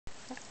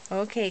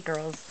Okay,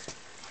 girls,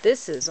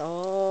 this is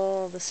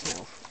all the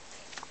snow.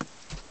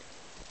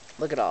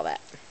 Look at all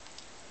that.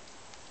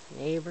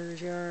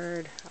 Neighbor's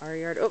yard, our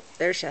yard. Oh,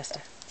 there's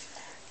Shasta.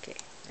 Okay,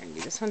 we're gonna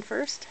do this one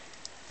first.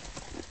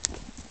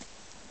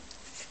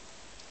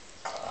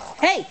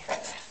 Hey!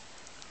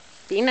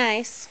 Be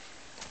nice.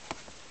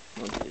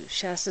 We'll do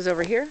Shasta's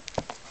over here.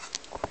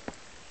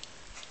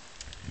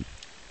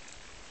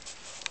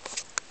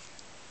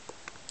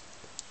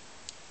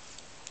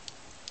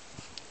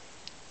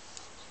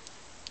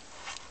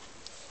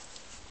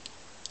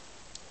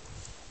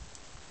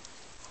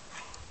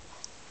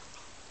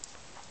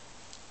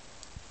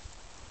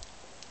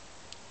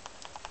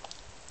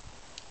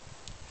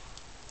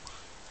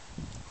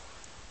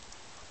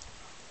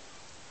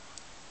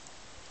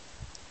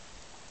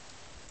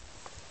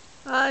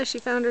 She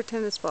found her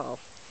tennis ball.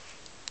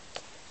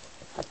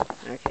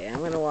 Okay, I'm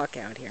going to walk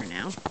out here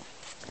now.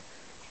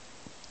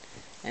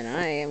 And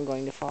I am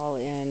going to fall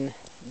in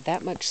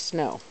that much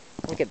snow.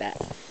 Look at that.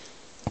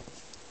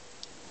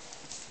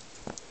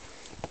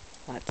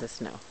 Lots of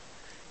snow.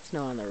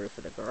 Snow on the roof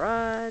of the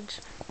garage.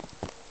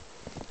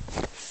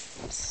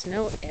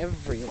 Snow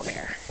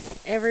everywhere.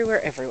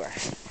 Everywhere, everywhere.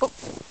 Oh!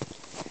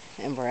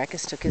 And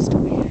Baracus took his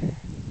toy.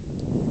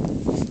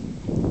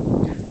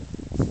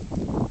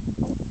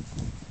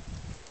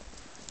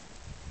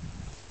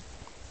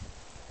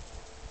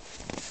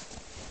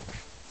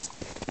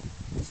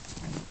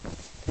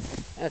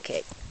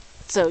 Okay,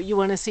 so you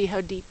want to see how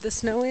deep the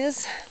snow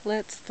is?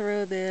 Let's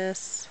throw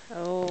this,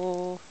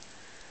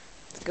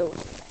 let's go,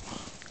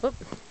 whoop,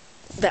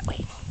 that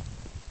way.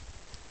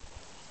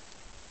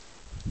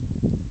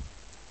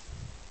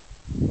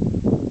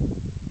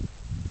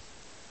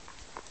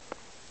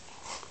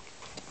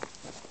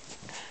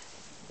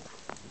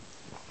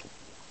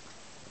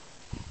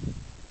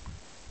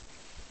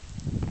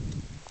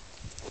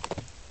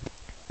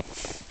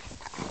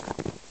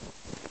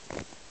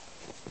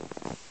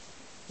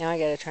 Now I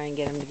gotta try and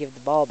get him to give the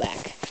ball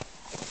back.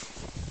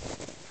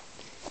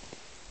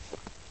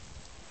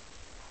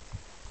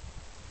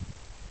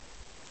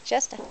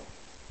 Shasta.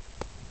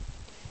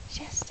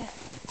 Shasta.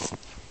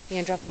 You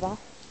gonna drop the ball?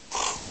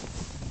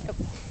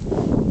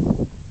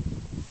 Oh.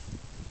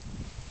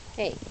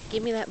 Hey,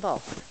 give me that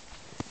ball.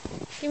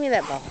 Give me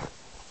that ball.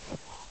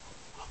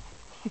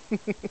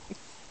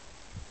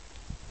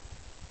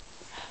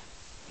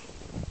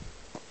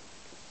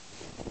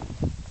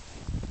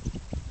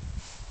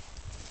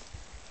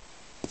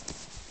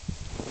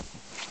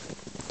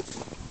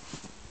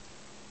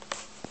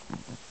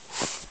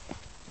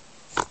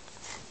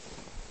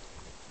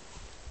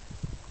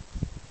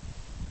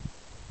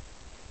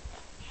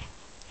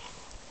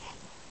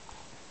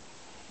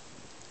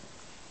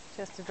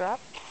 Shasta, drop.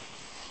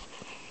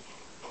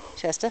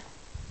 Shasta.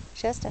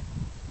 Shasta.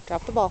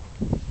 Drop the ball.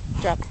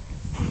 Drop.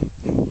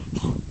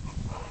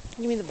 Give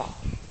me the ball.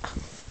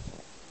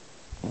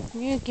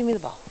 You give me the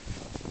ball.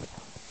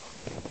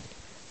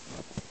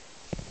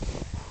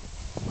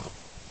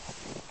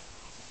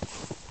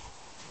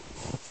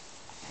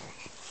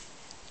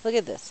 Look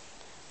at this.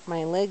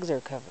 My legs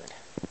are covered.